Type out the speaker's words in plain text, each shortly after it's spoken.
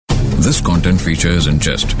This content feature is in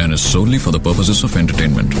jest and is solely for the purposes of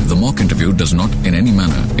entertainment. The mock interview does not in any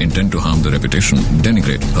manner intend to harm the reputation,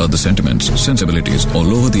 denigrate, hurt the sentiments, sensibilities, or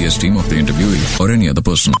lower the esteem of the interviewee or any other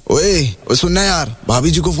person. ओए सुनना यार,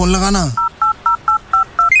 भाभी जी को phone लगाना।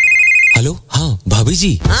 Hello, हाँ भाभी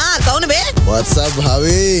जी। हाँ कौन बे? व्हाट्सएप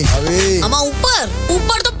भाभी। अमा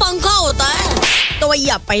ऊपर तो पंखा होता है। तो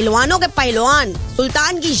भैया पहलवानों के पहलवान,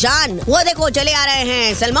 सुल्तान की शान, वो देखो चले आ रहे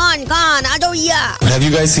हैं सलमान खान। आ जाओ भैया। Have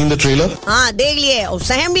you guys seen the trailer? हाँ देख लिए, और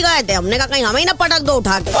सहम भी गए थे। हमने कहा कहीं हमें ही ना पटक दो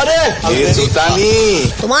उठा के। अरे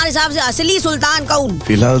सुल्तानी। तुम्हारे हिसाब से असली सुल्तान कौन?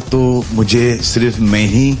 फिलहाल तो मुझे सिर्फ मैं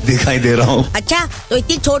ही दिखाई दे रहा हूँ। अच्छा, तो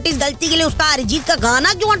इतनी छोटी गलती के लिए उसका अरिजीत का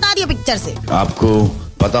गाना क्यों हटा दिया पिक्चर से? आपको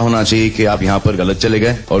पता होना चाहिए कि आप यहाँ पर गलत चले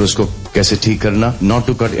गए और उसको कैसे ठीक करना। Not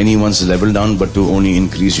to cut anyone's level down, but to only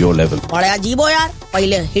increase your level. बड़े अजीब हो यार,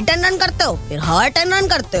 पहले हिट एंड रन करते हो, फिर हर्ट एंड रन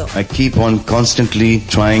करते हो। I keep on constantly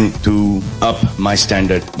trying to up my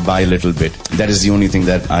standard by a little bit. That is the only thing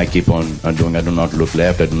that I keep on doing. I do not look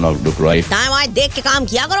left, I do not look right. Time आए देख के काम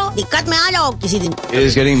किया करो, दिक्कत में आ जाओ किसी दिन। It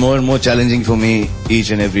is getting more and more challenging for me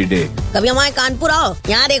each and every day. कभी हमारे कानपुर आओ,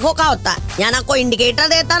 यहाँ देखो क्या होता है। यहाँ ना कोई इंडिकेटर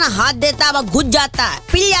देता, ना हाथ देता, बस घुस जाता है,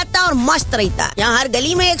 पिल जाता है और मस्त रहता है। यहाँ हर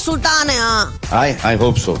गली में एक सुल्तान है। हाँ I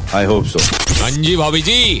hope so. I hope so. हाँ जी भाभी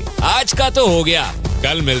जी, आज का तो हो गया।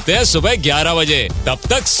 कल मिलते हैं सुबह 11 बजे। तब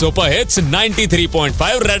तक सुपर हिट्स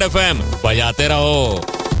 93.5 रेड एफएम बजाते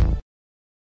रहो।